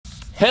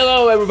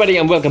Hello everybody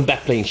and welcome back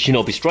playing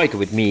Shinobi Striker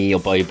with me, your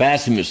boy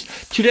Basimus.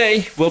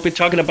 Today we'll be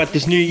talking about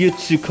this new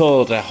jutsu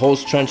called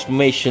Host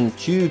Transformation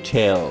Two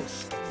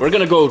Tails. We're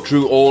gonna go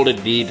through all the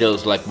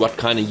details like what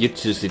kind of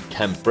jutsus it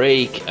can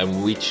break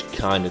and which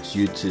kind of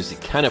jutsus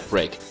it cannot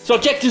break. So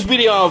check this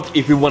video out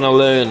if you wanna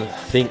learn a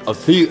thing or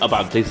two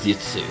about this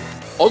jutsu.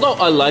 Although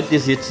I like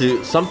this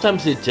jutsu,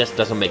 sometimes it just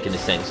doesn't make any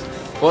sense.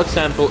 For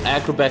example,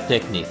 acrobat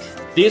technique.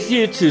 This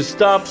jutsu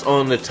stops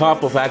on the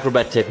top of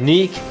acrobat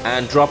technique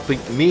and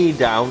dropping me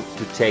down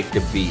to take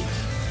the beat.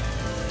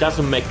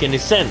 Doesn't make any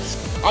sense.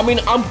 I mean,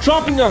 I'm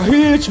dropping a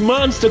huge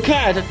monster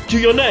cat to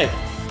your neck.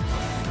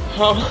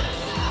 How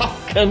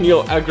can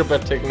your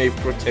acrobat technique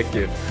protect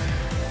you?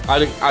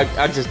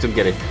 I just don't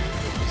get it.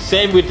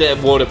 Same with the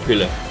water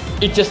pillar.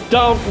 It just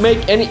don't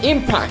make any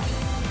impact.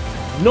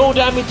 No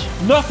damage,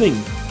 nothing.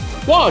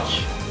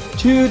 Watch!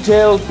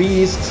 Two-tailed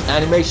beast's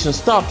animation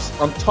stops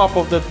on top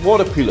of that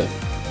water pillar.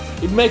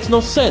 It makes no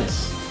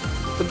sense.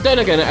 But then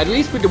again, at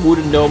least with the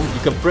wooden dome, you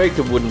can break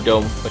the wooden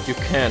dome, but you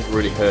can't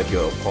really hurt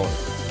your opponent.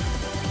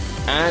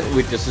 And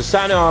with the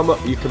Susanoo armor,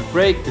 you can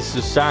break the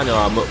Susanoo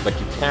armor, but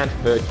you can't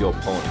hurt your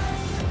opponent.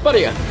 But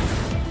yeah,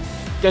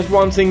 there's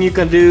one thing you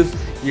can do.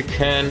 You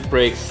can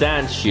break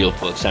Sand Shield,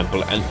 for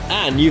example,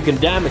 and you can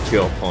damage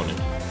your opponent.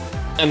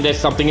 And there's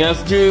something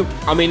else too.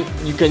 I mean,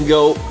 you can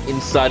go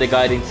inside a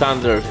Guiding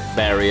Thunder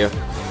barrier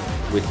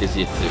with this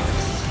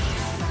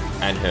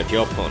jutsu and hurt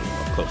your opponent,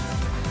 of course.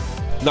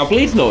 Now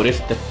please notice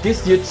that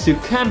this jutsu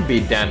can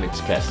be damage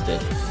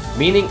casted,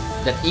 meaning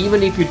that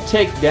even if you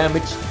take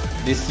damage,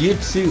 this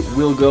jutsu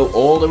will go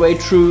all the way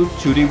through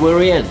to the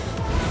very end.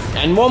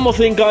 And one more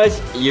thing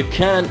guys, you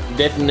can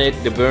detonate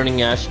the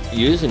Burning Ash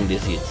using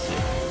this jutsu.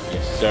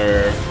 Yes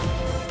sir.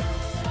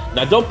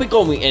 Now don't be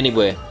going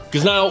anywhere,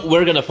 because now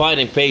we're gonna fight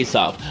and face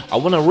off. I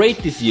wanna rate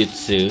this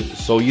jutsu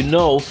so you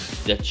know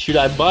that should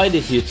I buy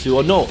this jutsu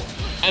or no.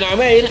 And I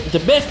made the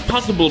best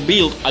possible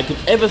build I could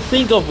ever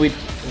think of with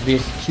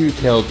this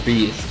two-tailed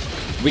beast.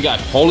 We got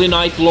Holy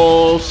Night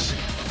Claws,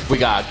 we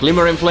got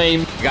Glimmering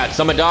Flame, we got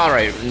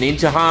Samadare,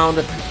 Ninja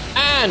Hound,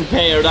 and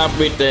paired up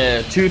with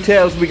the two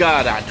tails we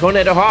got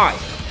Tornado High.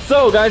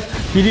 So guys,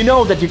 did you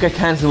know that you can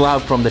cancel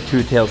out from the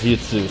two tails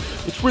jutsu?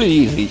 It's really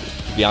easy,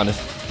 to be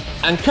honest.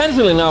 And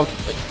canceling out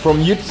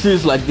from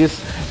jutsus like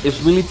this is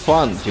really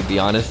fun, to be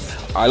honest.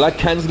 I like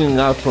canceling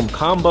out from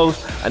combos,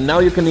 and now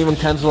you can even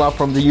cancel out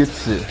from the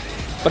jutsu.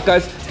 But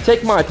guys,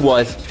 take my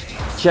advice.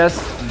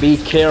 Just be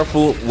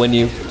careful when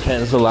you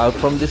cancel out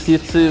from this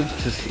jutsu,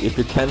 because if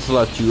you cancel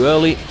out too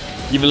early,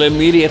 you will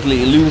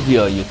immediately lose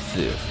your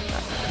jutsu.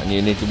 And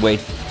you need to wait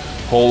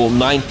whole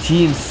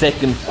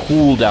 19-second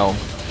cooldown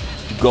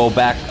to go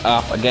back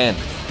up again.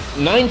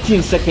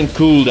 19-second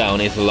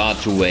cooldown is a lot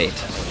to wait.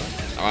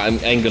 I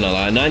ain't gonna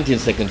lie,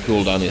 19-second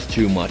cooldown is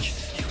too much.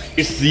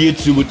 This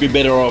jutsu would be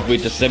better off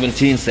with a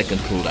 17-second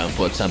cooldown,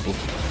 for example.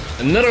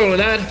 And not only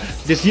that,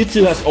 this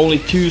jutsu has only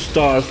 2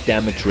 stars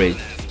damage rate.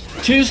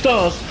 2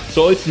 stars,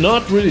 so it's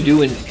not really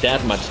doing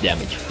that much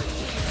damage.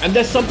 And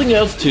there's something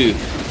else too.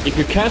 If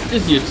you cast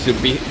this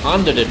jutsu be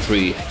under the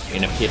tree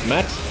in a pit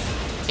match,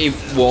 it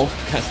won't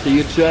cast the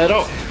jutsu at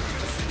all.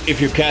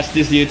 If you cast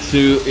this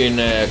jutsu in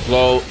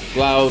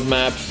cloud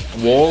maps,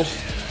 walls,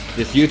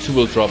 this jutsu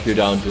will drop you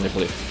down to the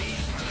cliff.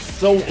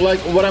 So like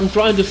what I'm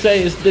trying to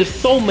say is there's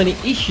so many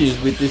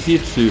issues with this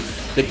jutsu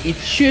that it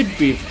should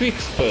be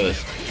fixed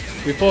first,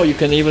 before you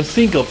can even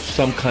think of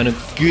some kind of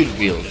good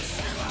build.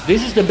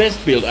 This is the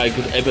best build I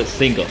could ever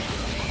think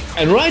of.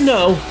 And right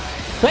now,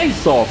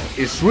 Face Off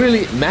is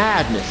really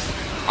madness.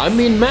 I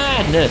mean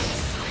madness.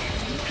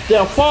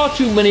 There are far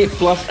too many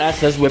plus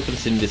SS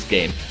weapons in this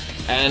game,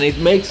 and it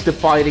makes the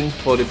fighting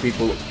for the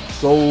people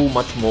so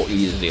much more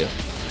easier.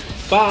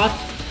 But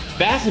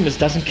Basimus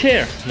doesn't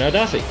care, now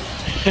does he?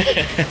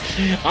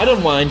 I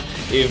don't mind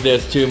if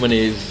there's too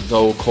many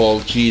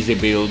so-called cheesy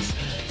builds,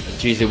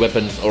 cheesy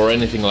weapons or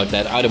anything like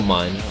that. I don't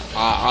mind.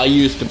 I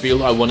use the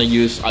build I want to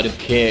use. I don't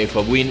care if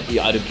I win,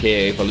 I don't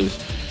care if I lose.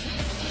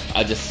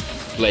 I just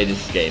play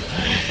this game.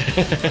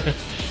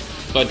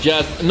 But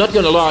just not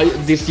gonna lie,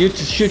 this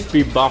jutsu should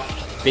be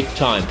buffed big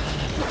time.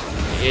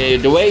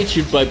 The way it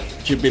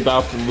should be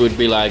buffed would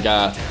be like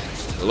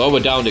lower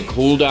down the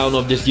cooldown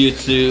of this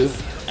jutsu,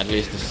 at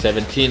least a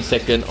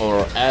 17-second,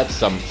 or add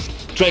some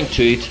strength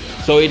to it,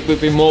 so it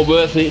would be more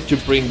worthy to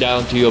bring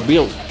down to your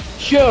build.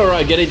 Sure,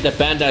 I get it that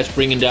Bandai's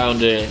bringing down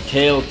the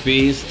tailed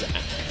beast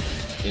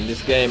in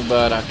this game,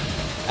 but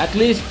at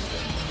least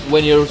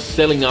when you're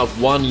selling out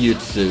one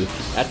jutsu,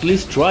 at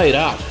least try it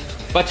out.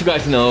 But you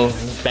guys know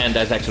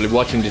Bandai's actually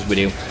watching this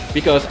video,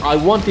 because I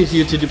want this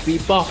jutsu to be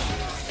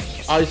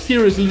buffed. I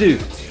seriously do.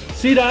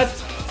 See that?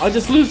 I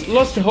just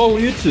lost the whole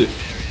jutsu.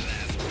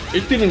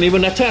 It didn't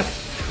even attack.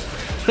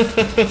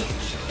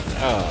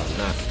 Oh,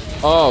 no.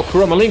 Oh,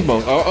 Kurama Link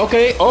Bone. Oh,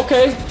 okay.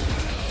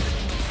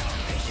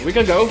 We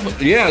can go.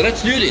 Yeah,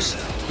 let's do this.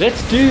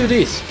 Let's do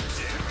this.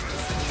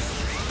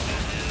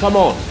 Come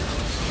on.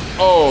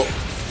 Oh,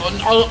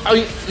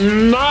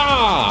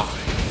 nah.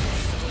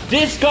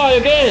 This guy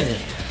again.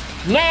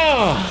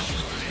 Nah.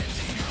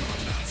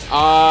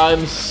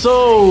 I'm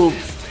so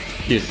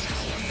pissed.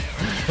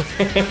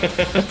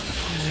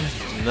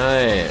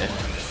 Nice.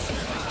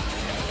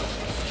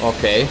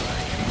 Okay.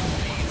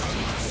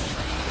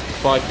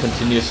 Fight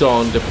continues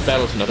on. The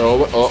battle's not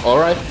over. Oh,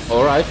 alright,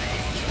 alright.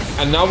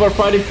 And now we're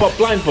fighting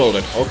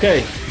blindfolded.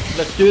 Okay,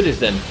 let's do this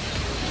then.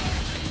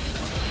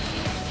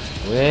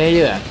 Where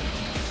you at?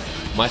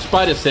 My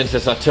spider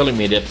senses are telling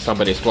me that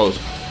somebody's close.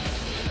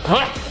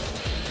 Huh?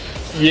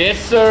 Yes,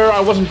 sir, I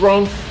wasn't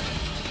wrong.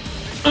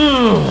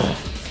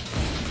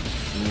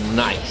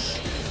 Nice,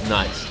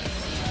 nice.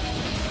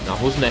 Now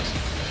who's next?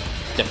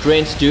 The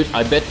Drains dude,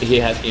 I bet he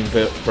has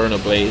Inferno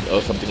Blade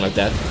or something like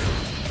that.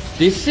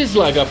 This is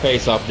like a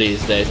face-off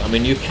these days. I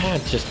mean, you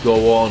can't just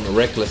go on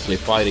recklessly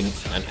fighting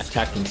and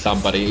attacking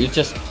somebody.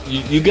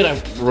 You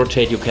gotta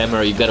rotate your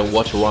camera, you gotta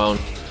watch around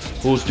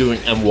who's doing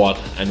and what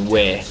and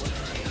where.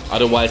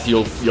 Otherwise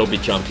you'll be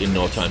jumped in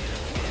no time.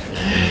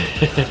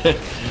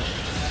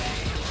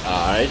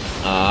 Alright,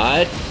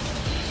 alright.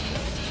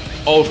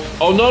 Oh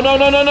no no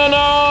no no no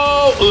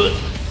no!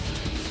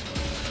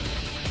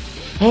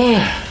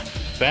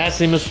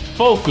 Basimus,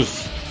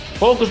 focus!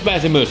 Focus,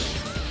 Basimus!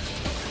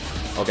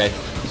 Okay.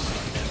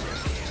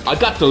 I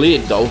got the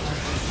lead though,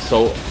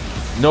 so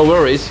no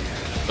worries.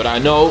 But I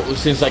know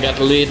since I got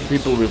the lead,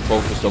 people will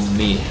focus on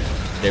me.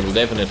 They will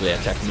definitely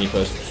attack me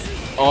first.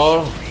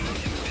 Or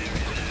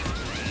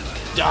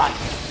die!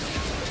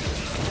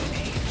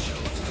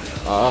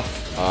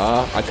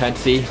 I can't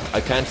see.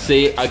 I can't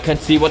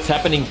see what's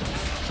happening.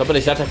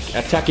 Somebody's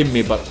attacking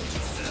me, but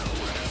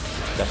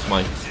that's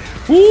mine.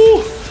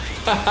 Woo!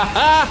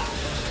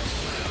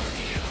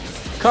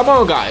 Come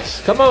on,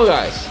 guys. Come on,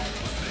 guys.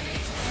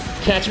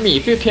 Catch me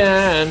if you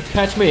can.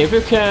 Catch me if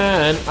you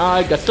can.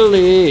 I got the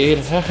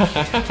lead.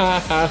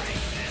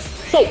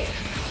 So,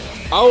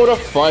 out of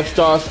 5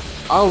 stars,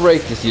 I'll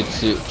rate this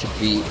jutsu to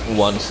be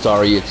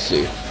 1-star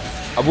jutsu.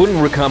 I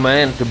wouldn't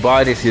recommend to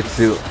buy this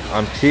jutsu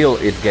until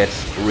it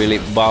gets really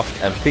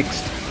buffed and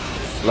fixed.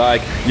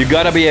 Like, you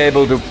gotta be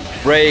able to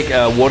break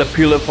a water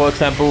pillar, for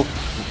example.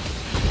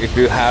 If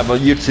you have a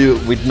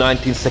jutsu with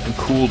 19-second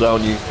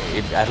cooldown, you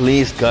at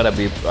least gotta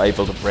be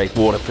able to break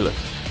water pillar.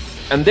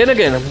 And then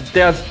again,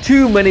 there's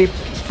too many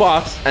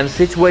spots and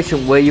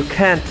situations where you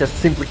can't just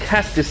simply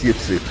cast this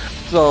jutsu.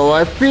 So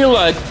I feel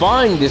like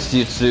buying this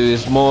jutsu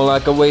is more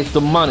like a waste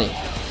of money.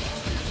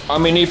 I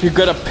mean, if you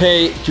gotta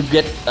pay to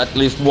get at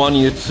least one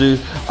jutsu,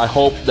 I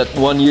hope that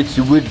one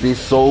jutsu would be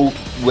so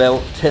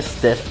well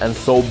tested and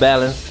so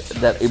balanced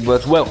that it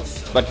works well.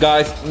 But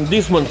guys,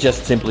 this one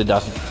just simply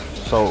doesn't.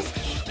 So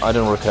I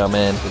don't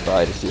recommend to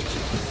buy this jutsu.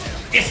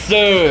 Yes,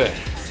 sir!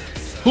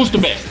 Who's the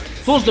best?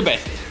 Who's the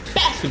best?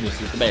 Basimus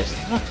is the best.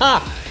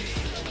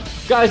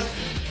 Guys,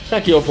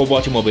 thank you all for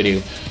watching my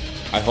video.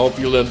 I hope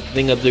you learned a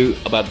thing or two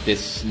about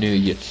this new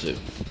jutsu.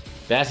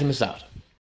 Basimus out.